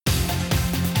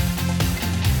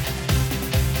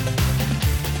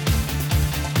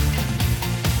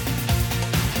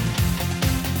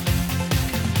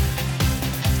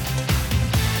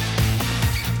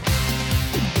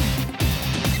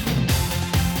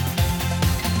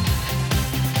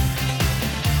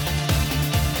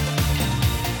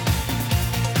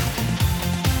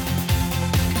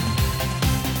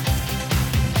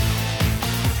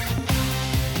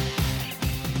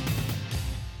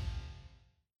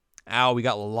Ow, we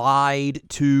got lied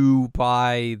to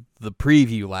by the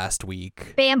preview last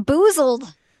week.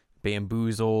 Bamboozled.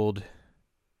 Bamboozled.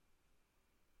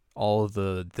 All of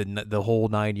the whole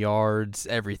 9 yards,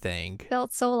 everything.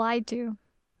 Felt so lied to.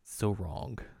 So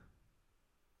wrong.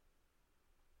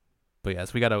 But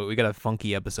yes, we got a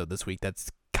funky episode this week that's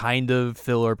kind of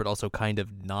filler, but also kind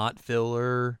of not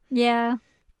filler. Yeah.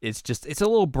 It's a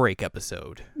little break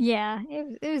episode. Yeah.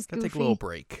 It was Gotta goofy. take a little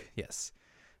break. Yes.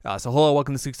 So hello,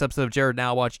 welcome to this week's episode of Jared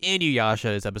Now Watch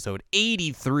Inuyasha. Is episode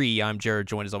 83. I'm Jared,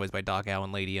 joined as always by Doc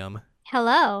Allen Ladium.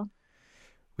 Hello.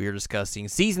 We are discussing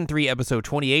Season 3, Episode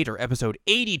 28, or Episode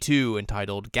 82,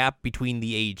 entitled Gap Between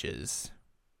the Ages.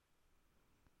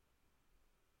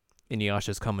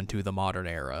 Inuyasha's coming to the modern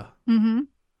era. Mm-hmm.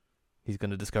 He's going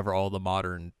to discover all the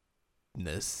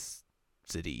modernness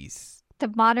cities.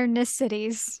 The modernist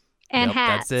cities. And Yep,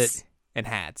 hats. That's it. And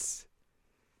hats.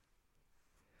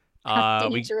 How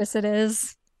dangerous it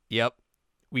is. Yep.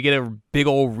 We get a big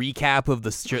old recap of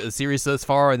the series thus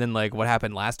far, and then like what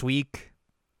happened last week.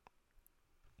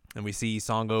 And we see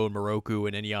Sango and Moroku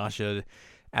and Inuyasha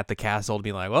at the castle to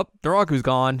be like, well, Naraku's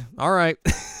gone. All right.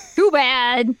 Too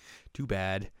bad. Too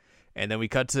bad. And then we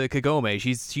cut to Kagome.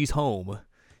 She's home.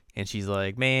 And she's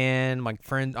like, man,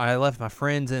 I left my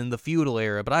friends in the feudal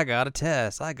era, but I got a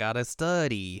test. I got to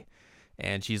study.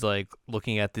 And she's like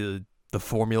looking at the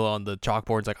formula on the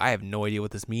chalkboard. It's like, I have no idea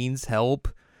what this means. Help.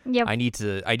 Yep. I need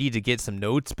to get some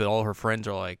notes, but all her friends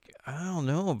are like, I don't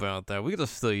know about that. We got to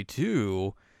study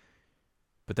too.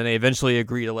 But then they eventually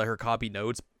agree to let her copy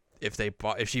notes if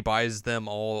she buys them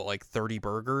all like 30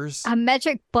 burgers. A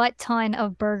metric butt ton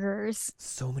of burgers.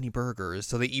 So many burgers.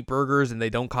 So they eat burgers and they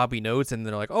don't copy notes, and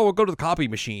they're like, oh, we'll go to the copy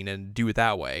machine and do it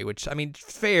that way. Which, I mean,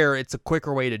 fair. It's a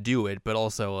quicker way to do it, but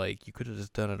also like you could have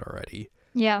just done it already.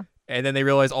 Yeah. And then they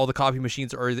realize all the copy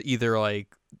machines are either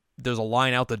like there's a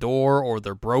line out the door, or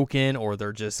they're broken, or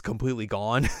they're just completely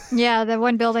gone. Yeah, the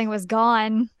one building was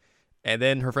gone. And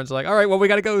then her friends are like, all right, well, we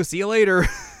got to go. See you later.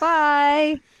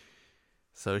 Bye.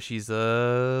 So she's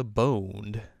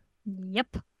boned.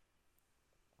 Yep.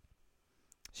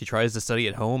 She tries to study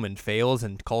at home and fails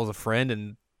and calls a friend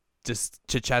and just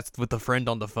chit-chats with the friend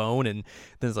on the phone, and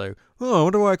then it's like, oh, I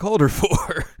wonder what I called her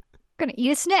for. Gonna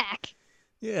eat a snack.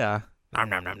 Yeah. Nom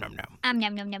nom nom nom nom. Nom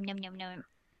nom nom nom nom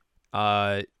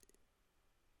nom.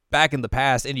 Back in the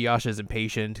past, Inuyasha is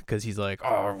impatient because he's like,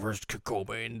 oh, where's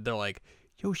Kagome? And they're like,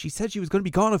 yo, she said she was going to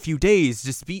be gone a few days.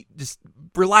 Just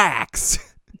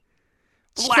relax.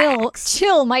 Relax.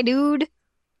 Chill, my dude.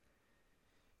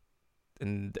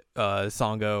 And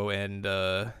Sango and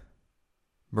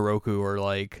Moroku are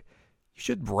like, you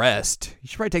should rest. You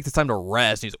should probably take this time to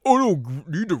rest. And he's like, I don't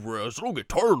need to rest. I don't get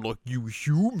tired like you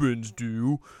humans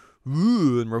do. Ugh.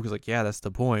 And Moroku's like, yeah, that's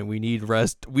the point. We need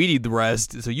rest. We need the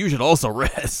rest. So you should also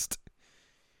rest.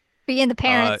 Being the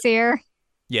parents here.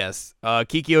 Yes.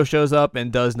 Kikyo shows up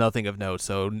and does nothing of note.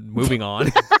 So moving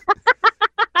on.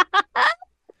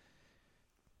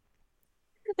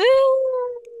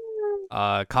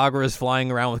 Kagura is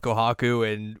flying around with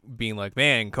Kohaku and being like,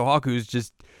 man, Kohaku's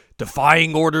just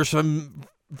defying orders from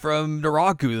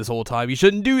Naraku this whole time. You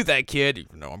shouldn't do that, kid.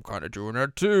 Even though I'm kind of doing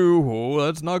that too. Oh,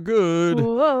 that's not good.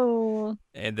 Whoa.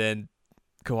 And then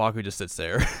Kohaku just sits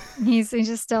there. He's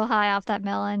just still high off that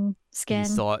melon skin.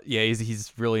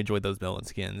 He's really enjoyed those melon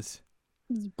skins.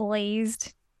 He's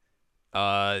blazed.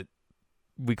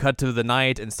 We cut to the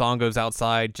night, and Sango's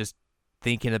outside just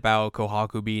thinking about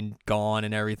Kohaku being gone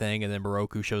and everything, and then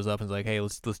Moroku shows up and is like, hey,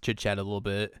 let's chit chat a little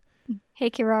bit. Hey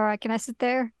Kirara, can I sit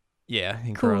there? Yeah,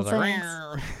 and Cool,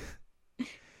 Kirara's like,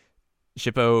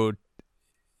 Shippo,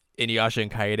 Inuyasha,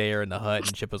 and Kaede are in the hut,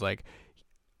 and Shippo's like,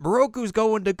 Moroku's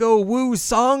going to go woo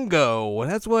Sango.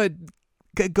 That's what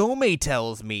Kagome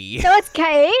tells me. No, it's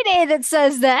Kaede that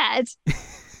says that.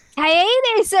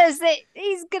 Kaede says that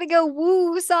he's gonna go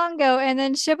woo Sango, and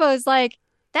then Shippo's like,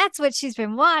 that's what she's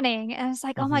been wanting. And I was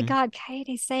like, oh my god,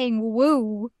 Kaede's saying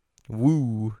woo.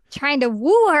 Woo. Trying to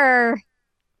woo her.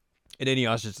 And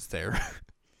Inuyasha's just there.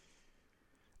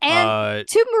 And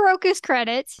to Moroku's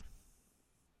credit,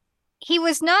 he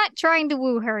was not trying to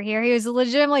woo her here. He was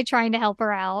legitimately trying to help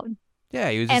her out. Yeah,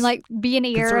 he was and like be an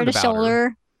ear and a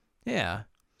shoulder. Her. Yeah.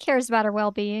 Cares about her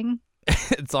well-being.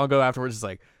 And Sango afterwards is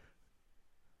like,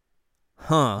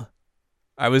 huh.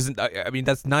 I mean,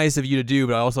 that's nice of you to do,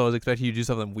 but I also was expecting you to do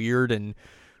something weird and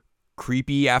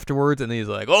creepy afterwards. And then he's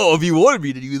like, oh, if you wanted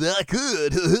me to do that, I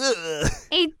could.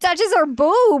 He touches her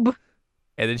boob.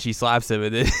 And then she slaps him,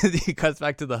 and then he cuts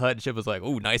back to the hut, and Chip was like,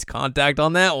 oh, nice contact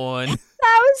on that one.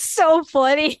 That was so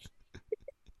funny.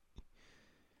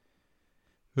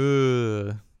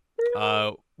 We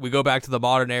go back to the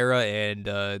modern era, and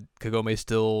Kagome's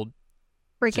still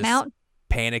Freaking just out.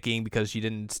 panicking because she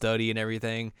didn't study and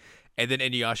everything. And then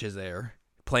Inuyasha's there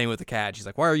playing with the cat. She's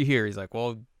like, "Why are you here?" He's like,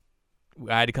 "Well,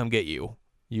 I had to come get you.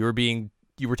 You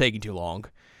were taking too long."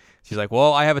 She's like,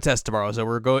 "Well, I have a test tomorrow, so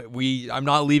I'm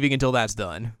not leaving until that's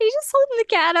done." He's just holding the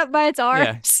cat up by its Yeah.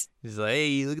 arms. She's like,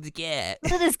 "Hey, look at the cat."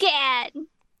 Look at this cat.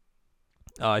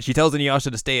 She tells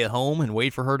Inuyasha to stay at home and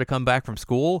wait for her to come back from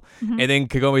school. Mhm. And then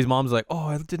Kagome's mom's like, "Oh,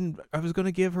 I was going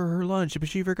to give her lunch, but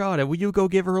she forgot it. Will you go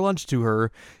give her lunch to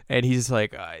her?" And he's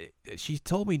like, "She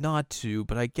told me not to,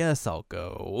 but I guess I'll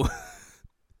go."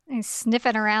 He's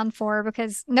sniffing around for her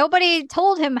because nobody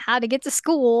told him how to get to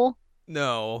school.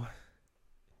 No.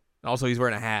 Also, he's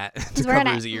wearing a hat to He's wearing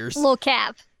cover a his ears. little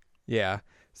cap. Yeah.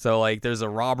 So, like, there's a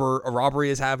robbery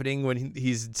is happening when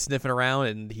he's sniffing around,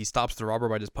 and he stops the robber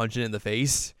by just punching it in the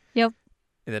face. Yep.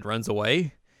 And then runs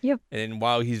away. Yep. And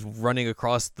while he's running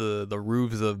across the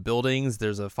roofs of buildings,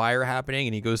 there's a fire happening,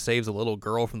 and he goes saves a little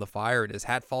girl from the fire, and his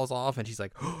hat falls off, and she's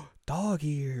like, "Oh, dog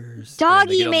ears."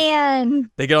 Doggy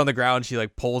man. They get on the ground, she,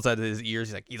 like, pulls out his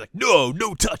ears. He's like, "No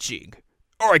touching.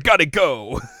 Or I gotta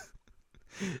go."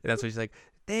 And that's when she's like,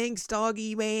 "Thanks,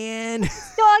 doggy man."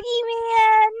 Doggy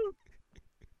man.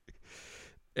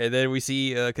 And then we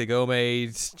see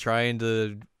Kagome trying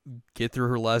to get through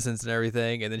her lessons and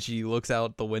everything, and then she looks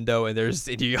out the window, and there's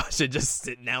Inuyasha just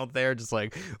sitting out there, just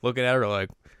like looking at her, like,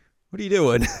 "What are you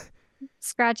doing?"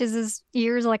 Scratches his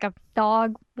ears like a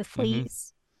dog with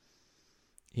fleas.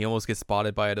 He almost gets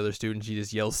spotted by another student. She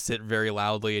just yells "sit" very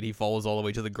loudly, and he falls all the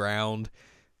way to the ground.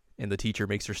 And the teacher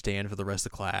makes her stand for the rest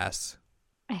of class.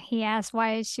 He asked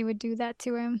why she would do that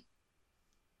to him.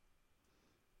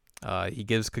 He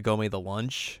gives Kagome the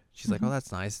lunch. She's like, "Oh,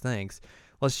 that's nice, thanks.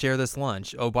 Let's share this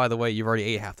lunch. Oh, by the way, you've already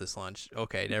ate half this lunch.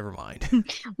 Okay, never mind."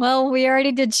 Well, we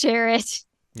already did share it.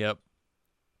 Yep.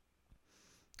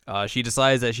 She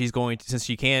decides that since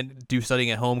she can't do studying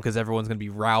at home because everyone's going to be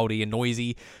rowdy and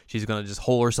noisy, she's going to just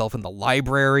hole herself in the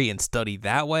library and study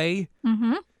that way.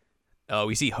 Mm-hmm.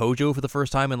 We see Hojo for the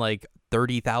first time in like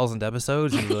 30,000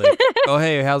 episodes. And we're like, "Oh,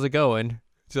 hey, how's it going?"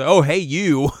 She's like, "Oh, hey,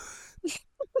 you."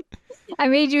 I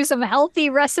made you some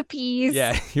healthy recipes.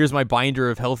 Yeah, here's my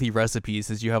binder of healthy recipes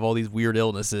since you have all these weird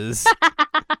illnesses.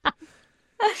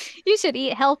 You should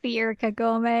eat healthier,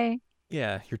 Kagome.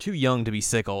 Yeah, you're too young to be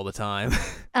sick all the time.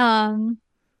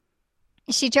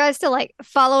 She tries to like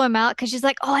follow him out because she's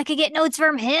like, "Oh, I could get notes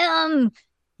from him."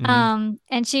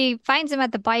 And she finds him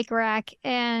at the bike rack,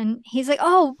 and he's like,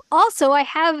 "Oh, also, I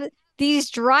have these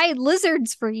dried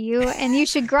lizards for you, and you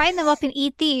should grind them up and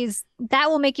eat these. That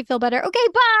will make you feel better. Okay,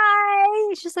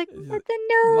 bye." She's like, "But the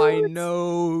notes, My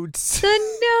notes.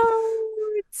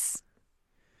 the notes."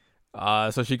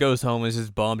 So she goes home and is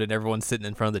just bummed, and everyone's sitting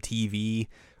in front of the TV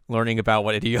learning about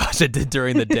what Inuyasha did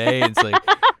during the day. It's like,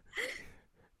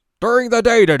 "During the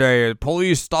day today,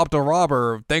 police stopped a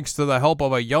robber thanks to the help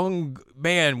of a young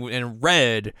man in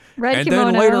red. Red and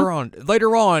kimono. then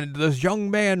later on, this young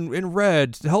man in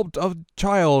red helped a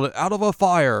child out of a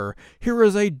fire. Here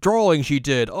is a drawing she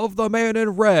did of the man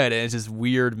in red." And it's this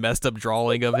weird, messed up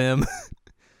drawing of him.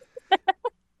 And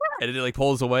then it like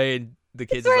pulls away, and the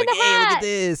kid's just like, "Hey, look at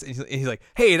this." And he's like,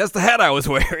 "Hey, that's the hat I was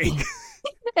wearing."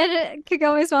 And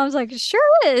Kagome's mom's like, "Sure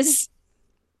is."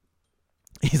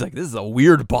 He's like, "This is a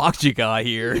weird box you got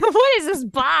here." What is this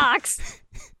box?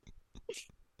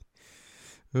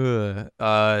 So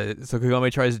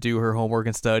Kagome tries to do her homework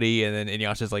and study, and then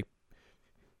Inuyasha's like,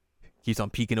 keeps on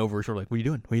peeking over her shoulder, like, "What are you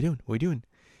doing? What are you doing? What are you doing?"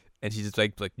 And she's just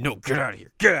like, "No, get out of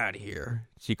here! Get out of here!"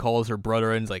 She calls her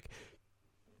brother and is like,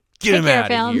 "Get him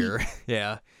out of here!"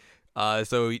 Yeah.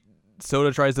 So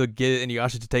Soda tries to get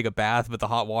Inuyasha to take a bath, but the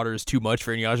hot water is too much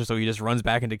for Inuyasha, so he just runs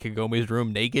back into Kagome's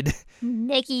room naked.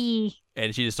 Nikki.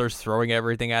 And she just starts throwing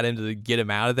everything at him to get him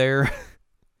out of there.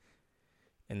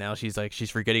 And now she's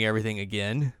forgetting everything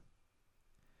again.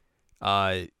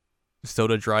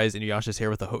 Soda dries Inuyasha's hair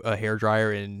with a hair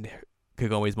dryer, and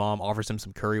Kagome's mom offers him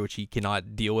some curry, which he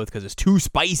cannot deal with because it's too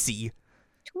spicy.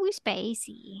 Too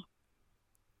spicy.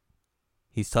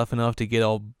 He's tough enough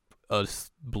to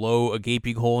blow a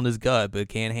gaping hole in his gut, but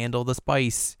can't handle the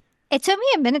spice. It took me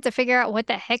a minute to figure out what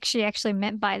the heck she actually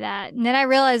meant by that. And then I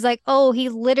realized, like, oh, he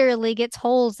literally gets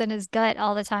holes in his gut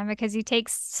all the time because he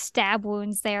takes stab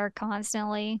wounds there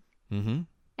constantly. Mm-hmm.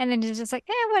 And then he's just like,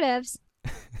 whatevs.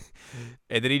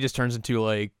 And then he just turns into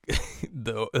like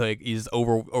he's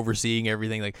overseeing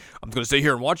everything. Like, "I'm gonna sit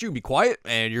here and watch you and be quiet,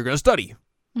 and you're gonna study."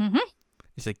 Mm-hmm.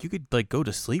 He's like, "You could like go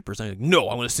to sleep or something." Like, "No,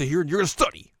 I'm gonna sit here and you're gonna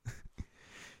study."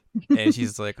 And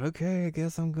she's like, "Okay, I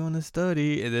guess I'm gonna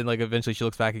study." And then like eventually she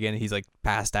looks back again, and he's like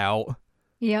passed out.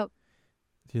 Yep.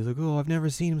 She's like, "Oh, I've never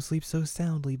seen him sleep so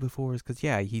soundly before." It's because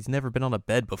he's never been on a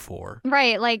bed before.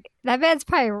 Right. Like, that bed's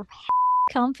probably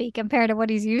comfy compared to what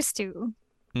he's used to.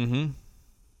 Mm-hmm.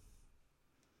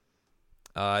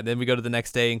 Then we go to the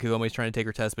next day, and Kagome's trying to take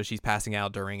her test, but she's passing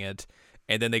out during it.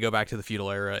 And then they go back to the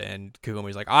feudal era, and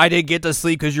Kagome's like, I didn't get to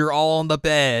sleep because you're all on the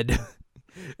bed.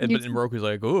 and Moroku's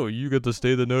like, oh, you get to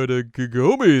stay the night at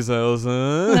Kagome's house,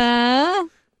 huh?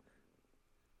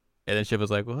 And then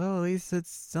Shippo's like, well, at least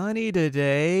it's sunny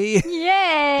today.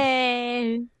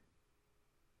 Yay!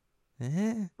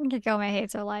 Kagome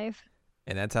hates her life.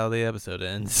 And that's how the episode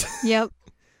ends. Yep.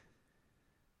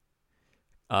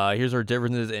 Here's our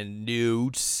differences in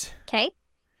notes. Okay.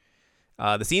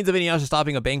 The scenes of Inuyasha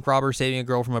stopping a bank robber, saving a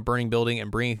girl from a burning building,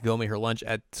 and bringing Kagome her lunch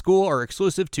at school are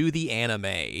exclusive to the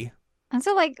anime. And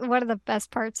so, like, what are the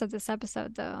best parts of this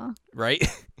episode, though? Right?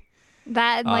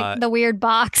 That, like, the weird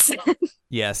box.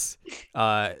 Yes.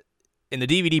 In the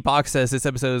DVD box says this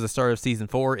episode is the start of season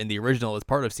 4, and the original is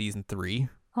part of season 3.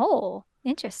 Oh,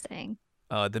 interesting.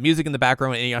 The music in the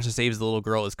background when Inuyasha saves the little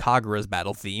girl is Kagura's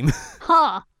battle theme.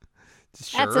 Huh.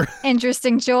 Sure. That's an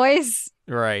interesting choice.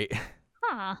 Right.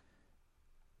 Huh.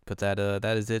 But that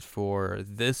is it for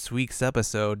this week's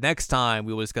episode. Next time,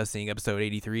 we will be discussing episode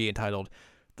 83 entitled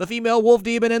The Female Wolf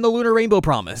Demon and the Lunar Rainbow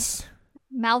Promise.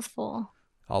 Mouthful.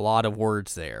 A lot of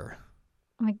words there.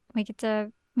 We get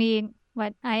to meet,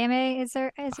 what, Ayame? Is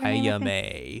there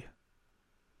Ayame.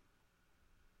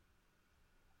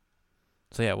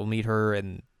 So yeah, we'll meet her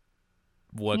and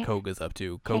what Koga's up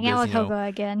to. Hang out with Koga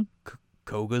again.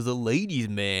 Koga's a ladies'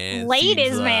 man.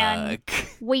 Ladies' man.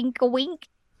 Wink, wink.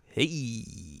 Hey.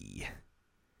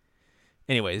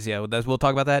 Anyways, yeah, we'll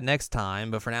talk about that next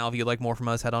time. But for now, if you'd like more from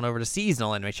us, head on over to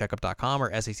seasonalanimecheckup.com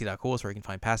or sac.cool, where you can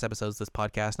find past episodes of this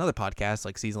podcast and other podcasts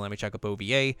like Seasonal Anime Checkup OVA.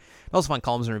 You can also find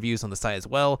columns and reviews on the site as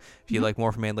well. If you'd like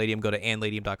more from Anladium, go to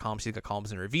anladium.com. She's got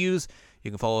columns and reviews.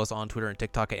 You can follow us on Twitter and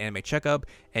TikTok at Anime Checkup.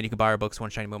 And you can buy our books, One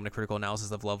Shiny Moment, A Critical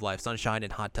Analysis of Love, Life, Sunshine,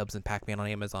 and Hot Tubs and Pac-Man on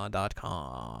Amazon.com.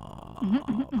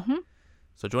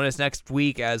 So join us next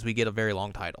week as we get a very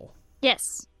long title.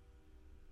 Yes.